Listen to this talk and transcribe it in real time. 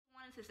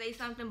to say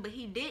something, but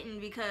he didn't,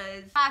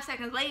 because 5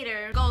 seconds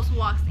later, Ghost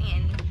walks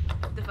in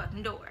the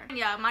fucking door.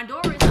 Yeah, my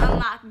door is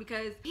unlocked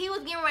because he was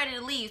getting ready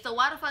to leave. So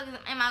why the fuck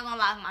am I gonna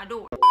lock my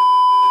door?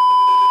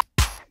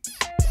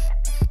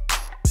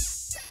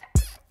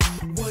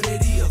 What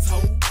it is, ho?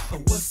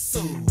 What's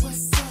up?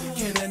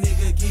 Can a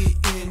nigga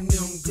get in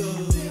them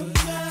good?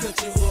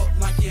 Cut you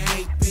up like you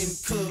ain't been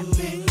cut.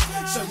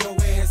 Show your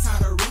ass how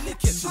to really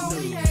catch a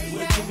nigga.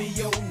 Well, give me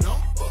your number.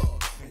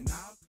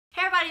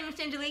 Hey everybody, Miss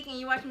Angelique, and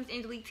you're watching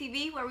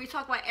MissAngeliqueTV, where we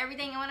talk about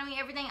everything. And when I mean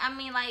everything, I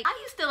mean like, are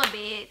you still in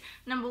bed?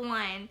 Number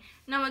one.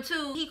 Number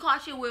two, he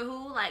caught you with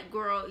who? Like,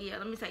 girl, yeah,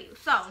 let me tell you.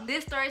 So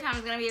this story time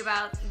is gonna be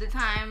about the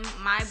time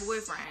my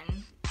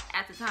boyfriend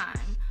at the time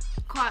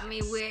caught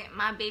me with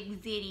my baby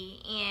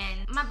Zitty,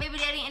 and my baby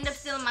daddy ended up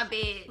stealing my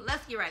bed.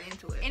 Let's get right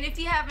into it. And if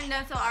you haven't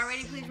done so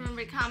already, please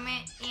remember to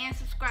comment and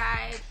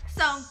subscribe.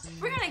 So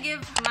we're gonna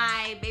give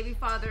my baby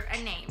father a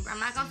name. I'm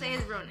not gonna say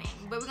his real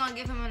name, but we're gonna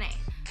give him a name.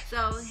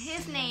 So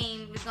his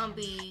name is gonna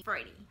be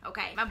Freddie,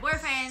 okay? My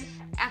boyfriend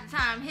at the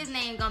time, his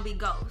name gonna be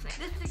Ghost. At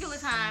this particular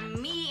time,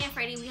 me and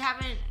Freddie,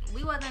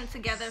 we wasn't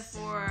together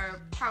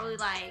for probably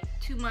like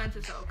 2 months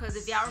or so. Cause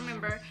if y'all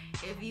remember,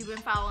 if you've been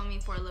following me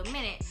for a little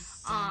minute,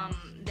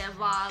 that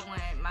vlog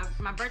when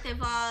my birthday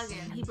vlog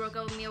and he broke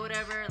up with me or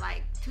whatever,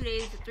 like 2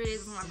 days to 3 days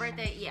before my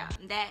birthday, yeah,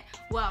 that,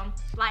 well,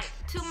 like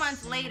 2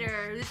 months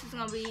later, this is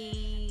gonna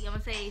be, I'm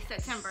gonna say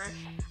September,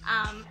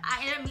 I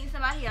ended up meeting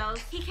somebody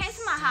else. He came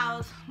to my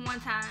house one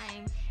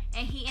time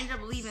and he ended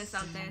up leaving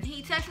something.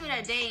 He texted me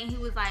that day and he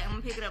was like, I'm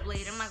gonna pick it up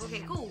later. I'm like,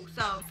 okay, cool.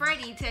 So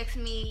Freddie texts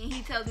me and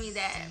he tells me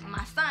that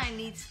my son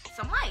needs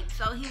some wipes.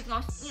 So he was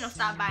gonna, you know,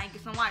 stop by and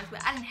get some wipes.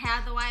 But I didn't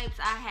have the wipes.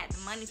 I had the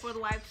money for the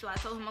wipes. So I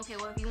told him, okay,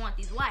 well, if you want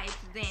these wipes,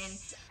 then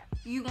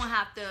you gonna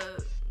have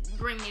to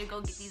bring me to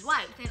go get these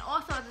wipes. And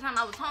also at the time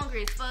I was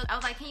hungry as fuck. I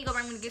was like, can you go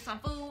bring me to get some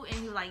food? And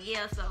he was like,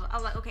 yeah. So I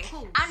was like, okay,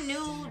 cool. I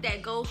knew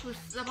that Ghost was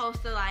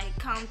supposed to like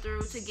come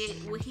through to get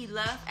what he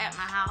left at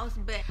my house,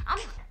 but I'm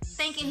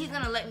thinking he's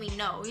gonna let me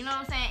know, you know what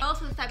I'm saying?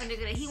 Ghost was the type of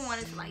nigga that he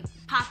wanted to like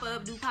pop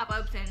up, do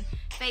pop-ups and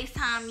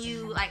FaceTime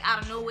you like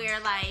out of nowhere,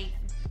 like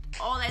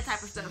all that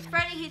type of stuff.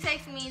 Freddie, he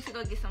texted me to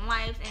go get some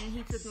wipes and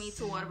he took me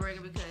to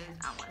Whataburger because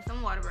I wanted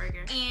some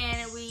Whataburger.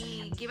 And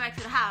we get back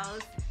to the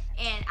house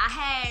and I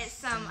had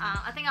some,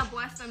 I think I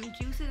bought some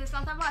juices or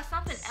something. I bought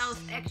something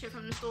else extra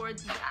from the store.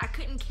 I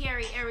couldn't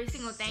carry every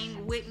single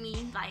thing with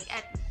me, like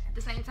at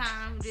the same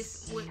time,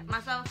 just with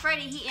myself.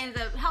 Freddie, he ends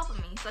up helping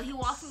me. So he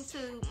walks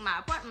into my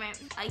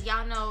apartment. Like,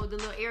 y'all know the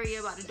little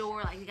area by the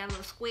door, like you got a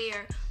little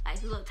square, like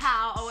a little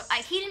towel. Or,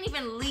 like, he didn't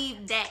even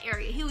leave that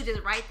area. He was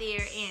just right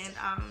there, and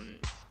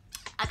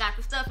I got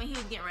the stuff and he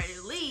was getting ready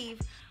to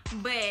leave.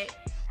 But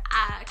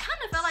I kind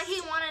of felt like he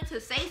wanted to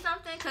say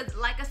something, because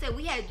like I said,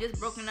 we had just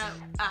broken up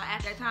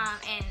at that time,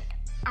 and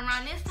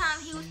around this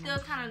time he was still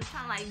kind of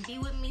trying to like be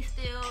with me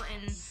still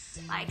and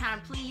like kind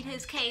of plead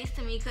his case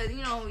to me, because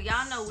you know,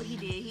 y'all know what he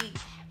did.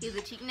 He's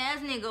a cheating ass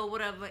nigga or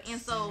whatever,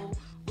 and so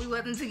we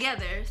wasn't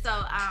together.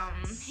 So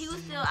he was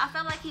still, I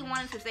felt like he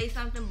wanted to say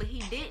something, but he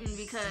didn't,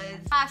 because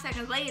 5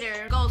 seconds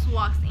later Ghost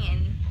walks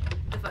in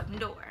the fucking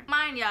door.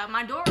 Mind y'all,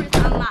 my door is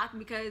unlocked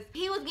because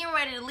he was getting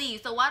ready to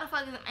leave. So why the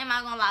fuck am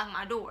I gonna lock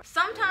my door?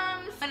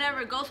 Sometimes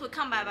whenever Ghost would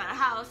come by the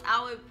house,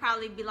 I would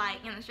probably be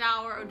like in the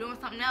shower or doing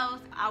something else.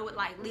 I would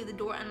like leave the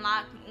door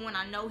unlocked when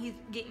I know he's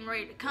getting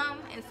ready to come,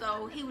 and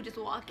so he would just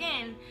walk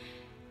in.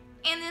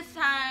 And this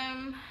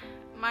time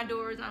my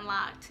door is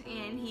unlocked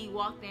and he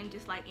walked in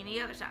just like any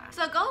other time.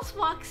 So Ghost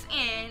walks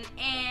in,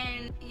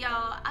 and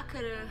y'all, I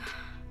could've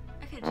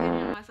cheated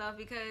on myself,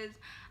 because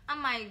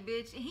I'm like,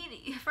 bitch,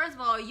 first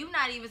of all, you're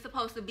not even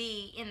supposed to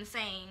be in the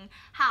same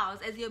house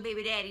as your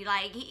baby daddy.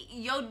 Like,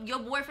 your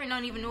boyfriend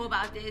don't even know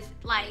about this.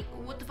 Like,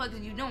 what the fuck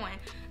is you doing?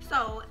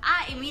 So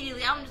I'm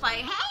just like,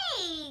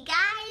 hey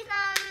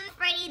guys,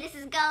 Freddie, this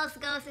is Ghost.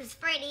 Ghost is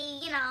Freddie.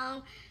 You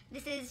know,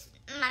 this is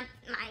my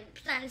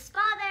son's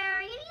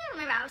father. You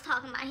remember I was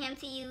talking about him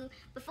to you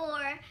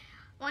before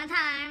one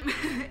time.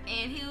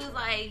 And he was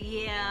like,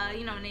 yeah,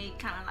 you know, and they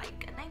kind of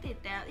like, I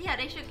think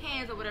they shook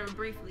hands or whatever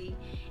briefly,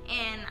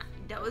 and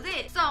that was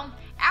it. So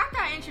after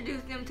I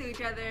introduced them to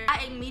each other,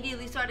 I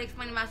immediately started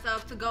explaining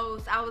myself to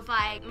Ghost. I was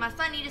like, my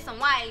son needed some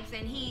wipes,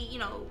 and he, you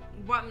know,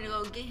 brought me to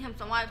go get him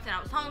some wipes, and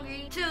I was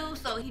hungry too,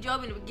 so he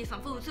drove me to get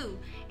some food too,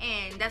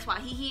 and that's why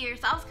he here.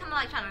 So I was kind of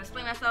like trying to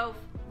explain myself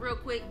real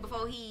quick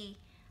before he,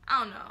 I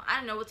don't know. I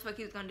didn't know what the fuck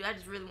he was gonna do. I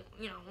just really,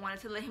 you know, wanted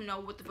to let him know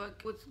what the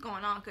fuck was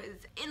going on, because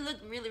it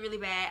looked really, really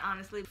bad,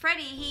 honestly.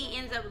 Freddie, he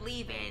ends up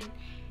leaving,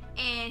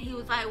 and he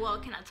was like, well,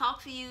 can I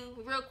talk to you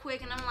real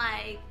quick? And I'm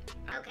like,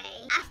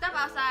 okay. I step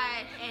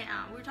outside, and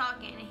we're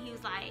talking, and he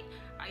was like,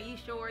 are you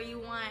sure you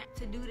want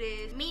to do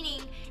this?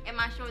 Meaning, am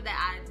I sure that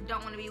I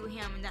don't want to be with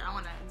him and that I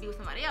want to be with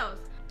somebody else?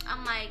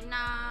 I'm like,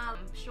 nah, I'm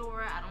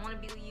sure I don't want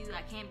to be with you.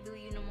 I can't be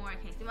with you no more. I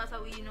can't see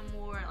myself with you no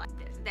more. Like,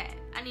 this, that.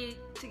 I need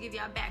to give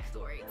y'all a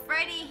backstory.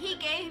 Freddie, he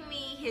gave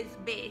me his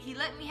bed. He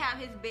let me have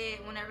his bed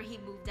whenever he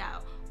moved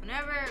out.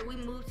 Whenever we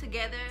moved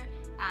together,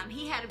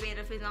 he had a bed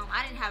of his own.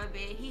 I didn't have a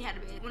bed. He had a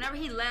bed. Whenever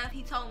he left,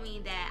 he told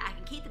me that I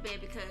can keep the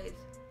bed because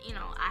you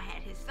know, I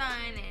had his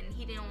son and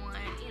he didn't want,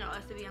 you know,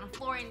 us to be on the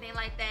floor or anything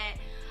like that,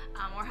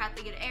 or have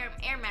to get an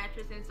air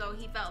mattress. And so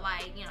he felt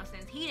like, you know,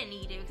 since he didn't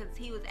need it because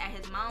he was at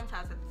his mom's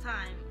house at the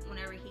time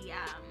whenever he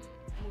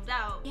moved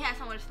out, he had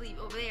somewhere to sleep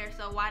over there,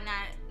 so why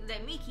not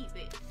let me keep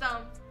it? So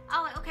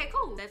I was like, okay,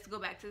 cool, let's go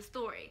back to the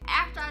story.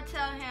 After I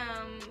tell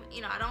him,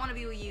 you know, I don't want to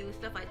be with you,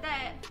 stuff like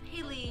that,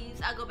 he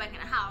leaves. I go back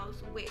in the house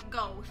with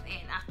Ghost,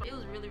 and it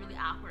was really, really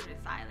awkward and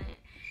silent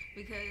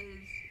because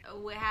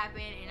of what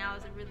happened, and I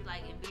was really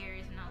like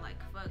embarrassed, and I was like,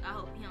 fuck, I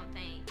hope he don't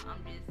think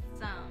I'm just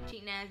some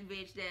cheating ass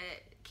bitch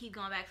that keep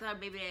going back to her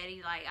baby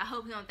daddy. Like, I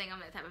hope he don't think I'm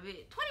that type of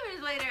bitch. 20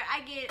 minutes later,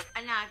 I get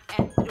a knock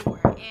at the door,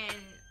 and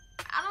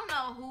I don't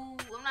know who,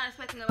 I'm not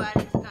expecting nobody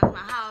to come to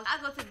my house. I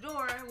go to the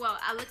door, well,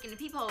 I look in the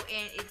peephole,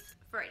 and it's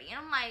Freddie, and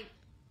I'm like,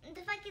 what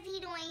the fuck is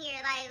he doing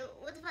here? Like,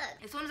 what the fuck?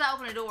 As soon as I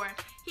open the door,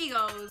 he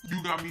goes,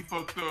 you got me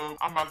fucked up.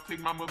 I'm about to take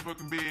my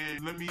motherfucking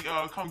bed. Let me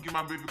come get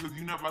my bed because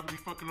you not about to be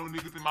fucking no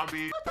niggas in my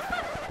bed. what the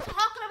fuck are you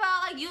talking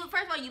about? Like, you,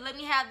 first of all, you let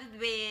me have this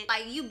bed.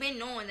 Like, you been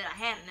knowing that I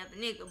had another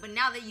nigga, but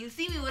now that you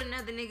see me with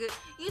another nigga,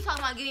 you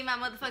talking about giving me my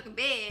motherfucking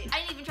bed. I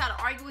didn't even try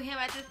to argue with him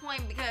at this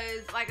point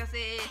because, like I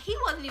said, he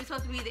wasn't even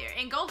supposed to be there,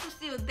 and Ghost was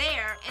still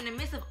there in the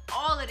midst of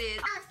all of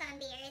this. I was so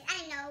embarrassed. I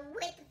didn't know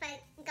what the fuck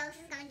Ghost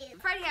is gonna do.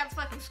 Freddie has a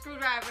fucking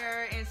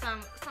screwdriver and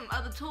some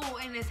other tool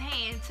in his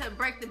hand to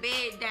break the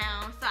bed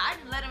down. So I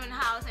just let him in the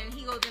house, and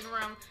he goes in the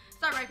room,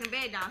 start breaking the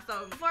bed down.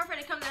 So before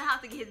Freddie comes in the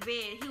house to get his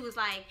bed, he was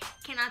like,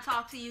 can I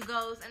talk to you,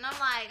 Ghost? And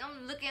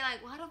I'm looking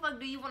like, why the fuck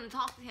do you want to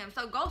talk to him?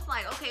 So Ghost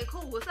like, okay,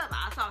 cool, what's up?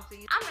 I'll talk to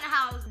you. I'm in the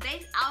house,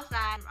 they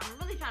outside. I'm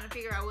really trying to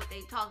figure out what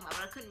they talking about,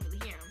 but I couldn't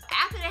really hear them.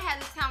 After they had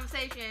this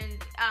conversation,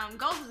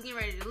 Ghost was getting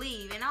ready to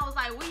leave, and I was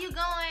like, where you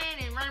going?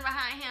 And running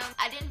behind him.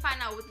 I didn't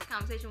find out what this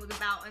conversation was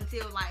about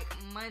until like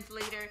months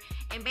later,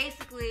 and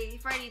basically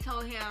Freddie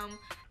told him,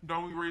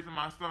 don't be raising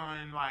my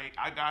son. Like,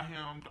 I got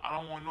him. I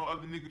don't want no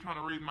other nigga trying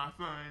to raise my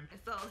son. and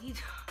so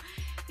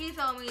he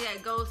told me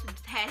that Ghost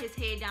had his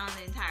head down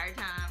the entire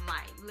time,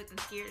 like looking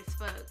scared as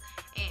fuck,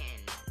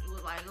 and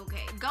was like,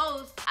 okay.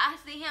 Ghost, I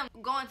see him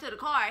going to the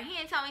car. He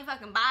didn't tell me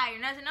fucking bye or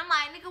nothing. I'm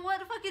like, nigga, what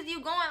the fuck is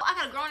you going? I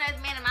got a grown ass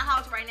man in my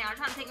house right now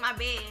trying to take my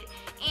bed,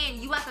 and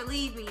you have to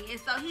leave me. And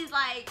so he's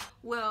like,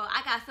 well,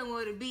 I got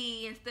somewhere to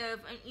be and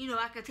stuff, and you know,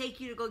 I could take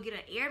you to go get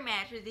an air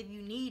mattress if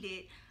you need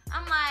it.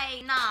 I'm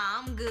like,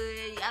 nah, I'm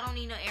good. I don't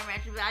need no air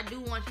mattress, but I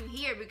do want you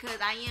here because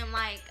I am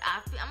like,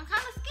 I'm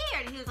kind of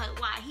scared. And he was like,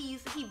 why? He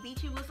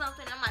beat you with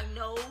something? I'm like,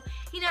 no,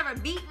 he never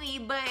beat me,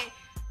 but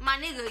my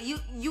nigga,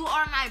 you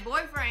are my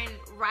boyfriend,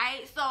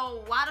 right?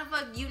 So why the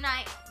fuck you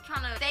not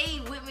trying to stay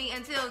with me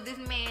until this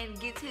man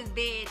gets his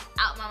bed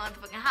out my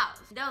motherfucking house?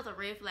 That was a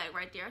red flag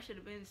right there. I should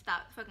have been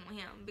stopped fucking with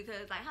him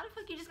because, like, how the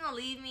fuck you just gonna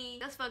leave me?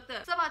 That's fucked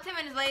up. So about 10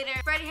 minutes later,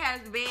 Freddie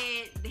has the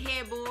bed, the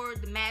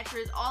headboard, the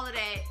mattress, all of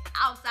that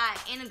outside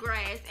in the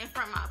grass in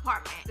front of my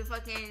apartment. The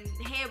fucking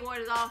headboard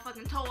is all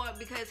fucking tore up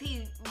because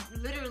he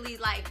literally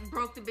like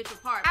broke the bitch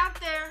apart.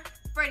 After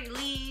Freddie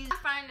leaves, I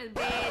find the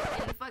bed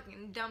in the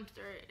fucking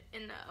dumpster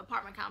in the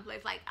apartment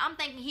complex. Like, I'm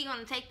thinking he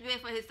gonna take the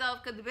bed for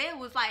himself because the bed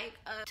was like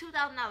a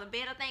 $2,000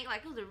 bed, I think.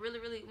 Like, it was a really,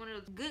 really one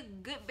of those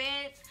good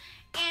beds.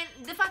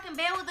 And the fucking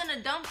bed was in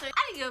a dumpster.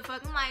 I didn't give a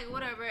fuck. I'm like,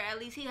 whatever. At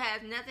least he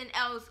has nothing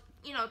else,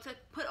 you know, to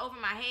put over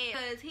my head.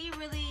 Because he had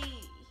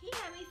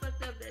me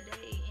fucked up that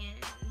day.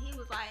 And he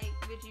was like,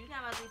 bitch, you not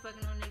about to be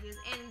fucking on niggas.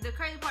 And the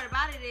crazy part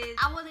about it is,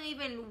 I wasn't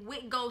even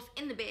with Ghost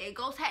in the bed.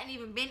 Ghost hadn't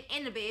even been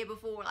in the bed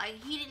before. Like,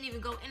 he didn't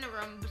even go in the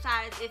room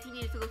besides if he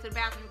needed to go to the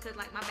bathroom because,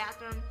 like, my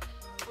bathroom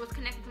was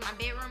connected to my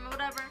bedroom or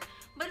whatever.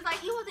 But it's like,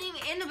 he wasn't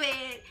even in the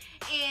bed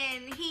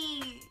and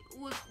he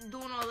was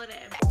doing all of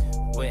that.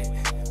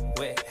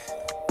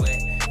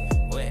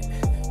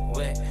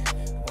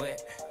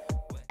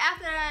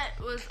 After that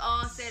was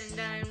all said and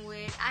done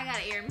with, I got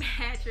an air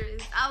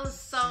mattress. I was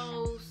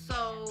so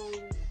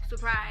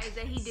surprised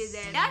that he did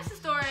that. That's the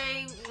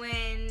story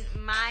when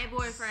my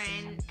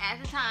boyfriend at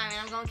the time, and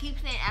I'm gonna keep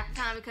saying at the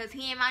time because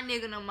he ain't my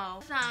nigga no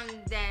more. The time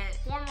that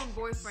former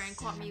boyfriend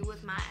caught me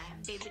with my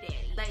baby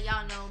daddy. Let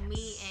y'all know,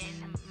 me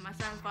and my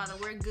son's father,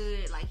 we're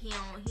good. Like, he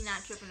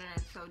not tripping on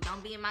that. So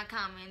don't be in my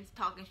comments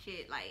talking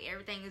shit. Like,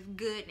 everything is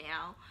good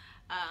now.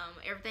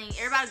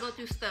 Everybody go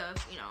through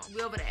stuff, you know,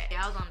 we over that.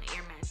 I was on the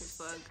air mattress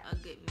for a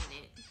good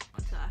minute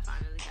until I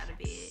finally got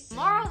a bed.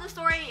 Moral of the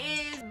story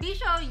is, be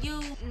sure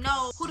you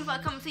know who the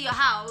fuck coming to your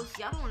house.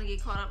 Y'all don't want to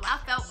get caught up. I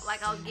felt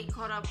like I was getting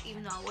caught up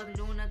even though I wasn't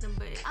doing nothing,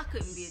 but I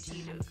couldn't be a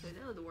cheater because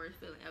that was the worst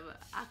feeling ever.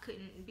 I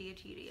couldn't be a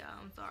cheater,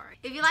 y'all. I'm sorry.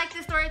 If you like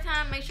this story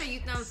time, make sure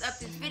you thumbs up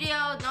this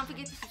video. Don't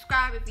forget to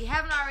subscribe if you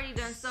haven't already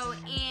done so,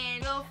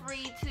 and feel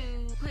free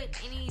to put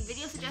any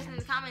video suggestions in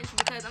the comments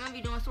because I'm gonna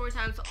be doing story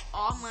times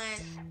all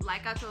month.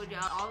 Like I told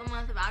y'all, all the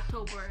month of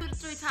October, 2 to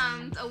 3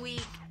 times a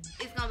week.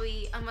 It's gonna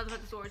be a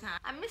motherfucking story time.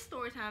 I miss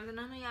story times, and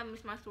I know y'all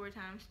miss my story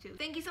times too.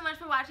 Thank you so much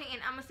for watching, and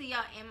I'm gonna see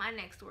y'all in my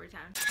next story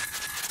time.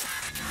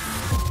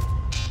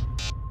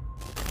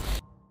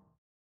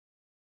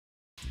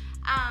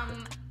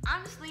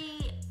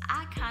 Honestly,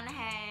 I kind of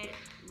had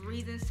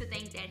reasons to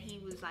think that he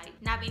was like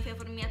not being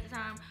faithful to me at the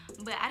time,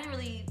 but I didn't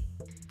really.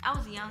 I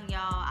was young, y'all.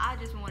 I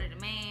just wanted a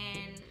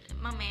man.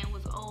 My man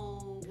was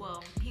old.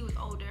 Well, he was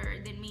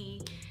older than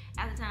me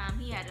at the time.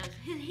 He had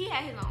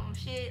his own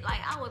shit. Like,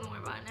 I wasn't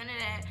worried about none of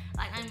that.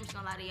 Like, I'm just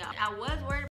gonna lie to y'all. I was worried